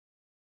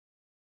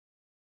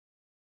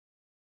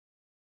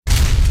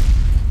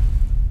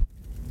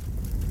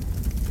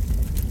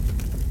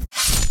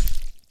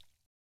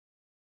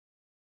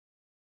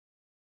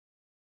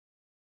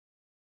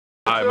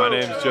Hi, my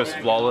name is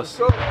Joseph Lawless.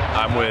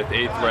 I'm with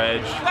 8th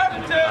Reg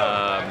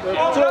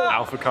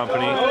Alpha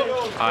Company.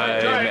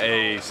 I'm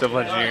a civil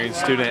engineering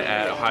student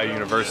at Ohio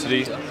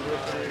University.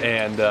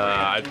 And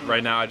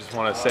right now I just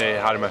want to say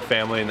hi to my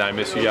family and that I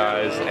miss you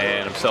guys,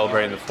 and I'm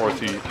celebrating the fourth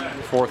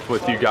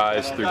with you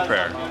guys through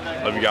prayer.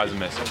 Love you guys and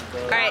miss you.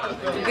 Alright,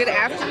 good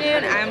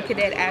afternoon. I'm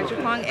Cadet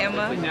Adjupong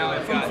Emma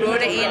from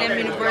Florida A&M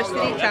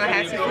University,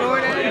 Tallahassee,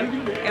 Florida.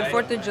 And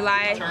 4th of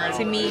July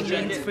to me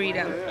means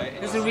freedom.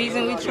 There's a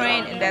reason we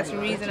train, and that's the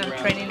reason I'm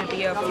training to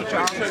be a future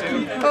officer.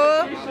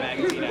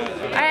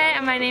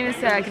 Alright, my name is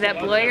Cadet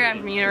Bloyer. I'm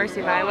from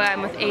University of Iowa.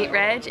 I'm with 8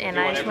 Reg, and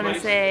I just want to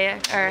say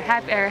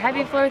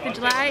happy 4th of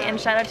July, and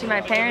shout out to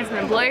my parents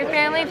and the Bloyer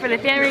family for the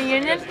family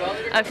reunion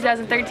of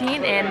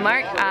 2013. And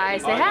Mark, I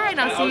say hi,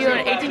 and I'll see you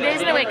in 18 days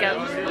in the wake up.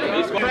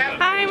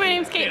 Hi, my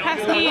name is Kate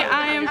Pesky.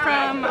 I am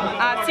from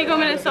Otsego,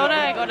 Minnesota.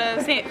 I go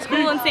to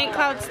school in St.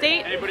 Cloud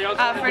State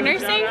for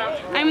nursing.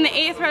 I'm in the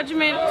 8th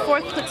Regiment,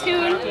 4th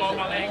Platoon,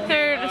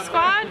 3rd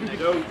Squad,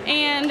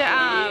 and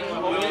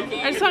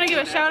I just want to give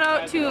a shout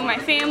out to my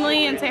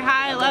family and say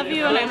hi, I love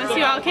you, and I miss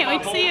you all. Can't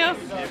wait to see you.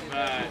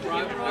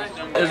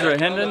 Ezra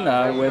Hendon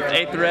with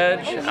 8th Reg,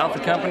 Alpha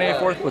Company,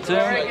 4th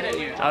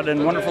Platoon, out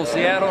in wonderful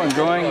Seattle,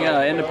 enjoying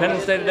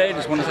Independence Day today.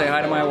 Just want to say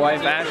hi to my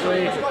wife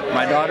Ashley,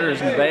 my daughters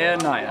Nevaeh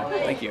and Naya.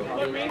 Thank you.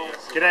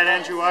 Cadet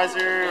Andrew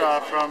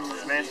Weiser from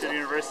Mansfield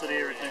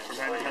University, originally from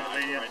Henry,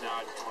 Pennsylvania.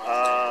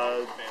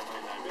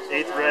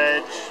 8th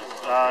Reg,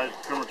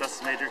 criminal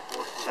justice major.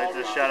 I'd like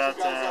to shout out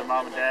to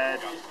Mom and Dad.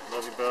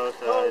 Love you both.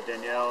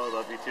 Danielle,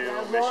 love you too.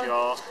 Miss you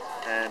all,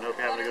 and hope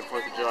you're having a good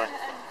 4th of July.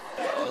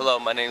 Hello,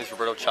 my name is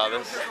Roberto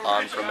Chavez.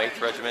 I'm from 8th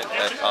Regiment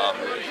at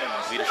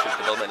Leadership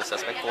Development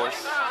Assessment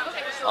course.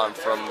 I'm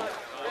from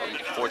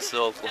Fort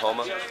Sill,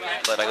 Oklahoma,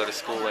 but I go to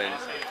school in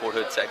Fort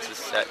Hood,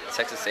 Texas, at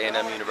Texas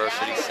A&M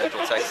University,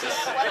 Central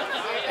Texas,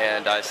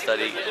 and I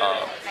study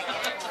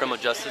criminal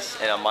justice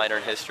and a minor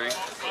in history.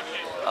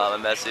 A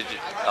message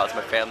to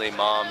my family,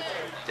 Mom,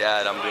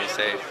 Dad, I'm going to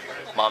say,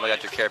 Mom, I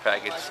got your care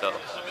package, so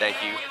thank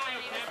you.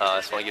 I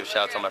just want to give a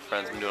shout out to all my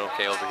friends. I'm doing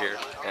okay over here,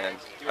 and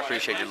I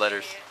appreciate your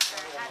letters.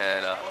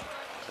 And I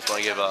just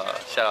want to give a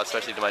shout out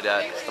especially to my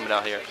dad who's coming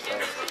out here. So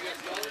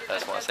I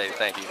just want to say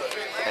thank you.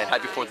 And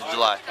happy 4th of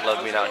July.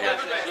 Love being out here.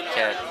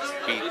 Can't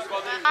beat.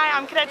 Hi,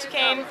 I'm Cadet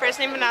Duquesne, first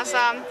name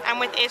Vanessa. I'm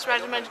with 8th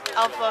Regiment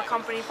Alpha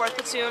Company, 4th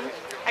Platoon.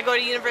 I go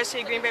to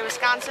University of Green Bay,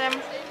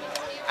 Wisconsin.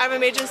 I have a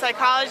major in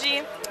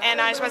psychology, and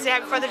I just want to say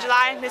happy 4th of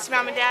July. Miss you,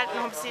 Mom and Dad, and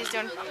hope to see you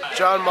soon.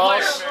 John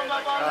Moss,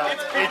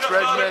 8th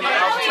Regiment,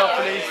 Alpha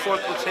Company,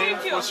 4th Platoon,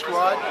 4th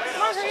Squad.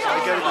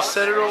 I go to the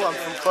Citadel. I'm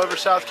from Clover,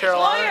 South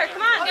Carolina.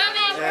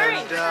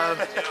 And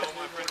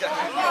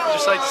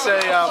just like to say,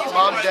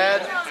 Mom,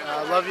 Dad,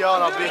 I love y'all,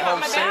 and I'll be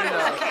home soon.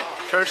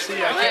 Kirsty,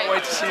 I can't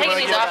wait to see you when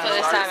I get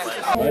back.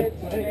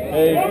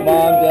 Hey,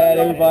 Mom, Dad,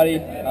 everybody.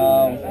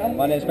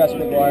 My name is Pastor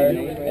McGuire,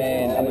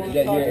 and I'm a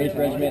cadet here at 8th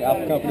Regiment,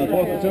 Alpha Company,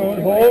 4th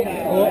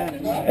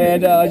Platoon.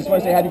 And I just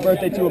want to say happy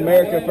birthday to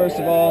America, first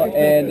of all,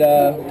 and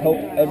hope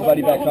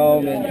everybody back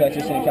home in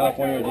Texas and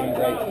California are doing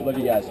great. Love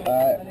you guys.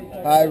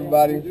 Hi,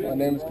 everybody. My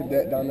name is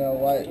Cadet Donnell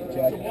White,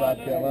 Jackson, South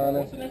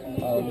Carolina.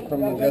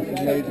 Criminal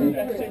justice major,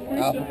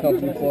 Alpha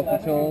Company, 4th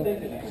Platoon.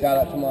 Shout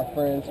out to my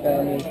friends,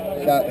 family.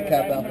 Shout out to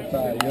Cap Alpha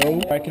Side,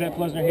 yo. Alright, Cadet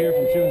Plesner here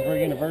from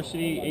Shippensburg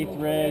University, 8th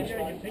Reg,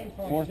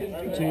 4th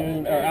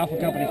Platoon, or Alpha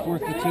Company, 4th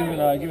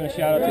Platoon. Giving a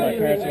shout out to my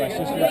parents and my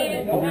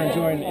sister. Hope you're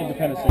enjoying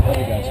Independence Day. Love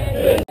you guys.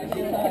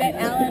 Cadet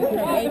Allen from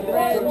 8th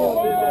Reg.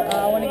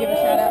 I want to give a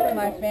shout out to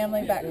my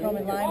family back home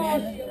in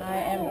Lyman. I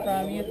am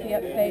from UP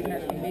Upstate,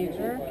 nursing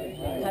major.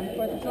 Happy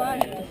 4th of July.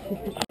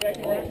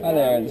 Hi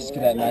there, this is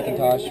Cadet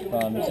McIntosh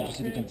from Central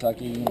City,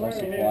 Kentucky,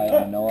 University of Hawaii,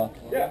 Manoa.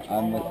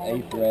 I'm with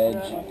 8th Reg,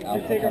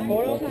 Alpha Company,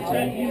 4th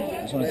Platoon.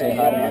 I just want to say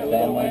hi to my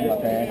family, my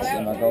parents,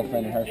 and my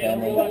girlfriend and her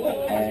family,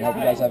 and hope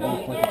you guys have a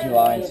good 4th of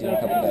July and see you in a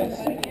couple days.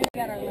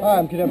 Hi,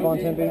 I'm Cadet Von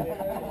Tempe.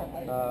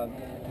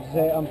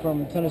 I'm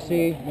from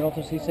Tennessee, Middle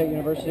Tennessee State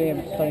University.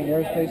 I'm studying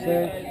aerospace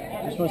there.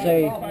 I just want to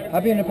say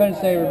Happy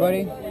Independence Day,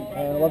 everybody,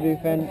 and I love you,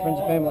 friends and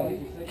family.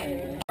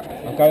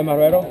 I'm Kyle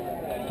Marrero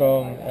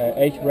from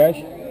 8th Reg.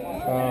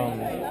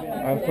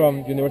 I'm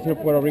from University of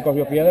Puerto Rico,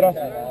 Rio Piedras,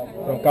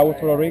 from Cabo,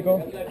 Puerto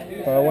Rico.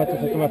 So I want to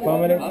say to my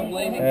family,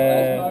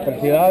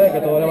 felicidades, que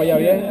todo le vaya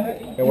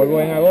bien, que vuelvo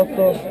en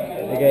agosto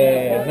y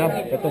que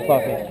nada, que esto es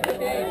fácil.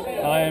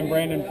 I am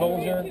Brandon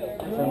Folger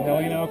from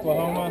Helena,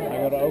 Oklahoma. I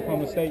go to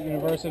Oklahoma State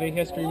University,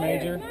 history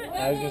major.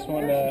 I just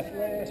wanted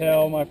to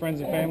tell my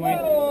friends and family,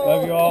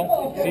 love you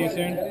all, see you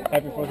soon,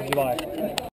 happy 4th of July.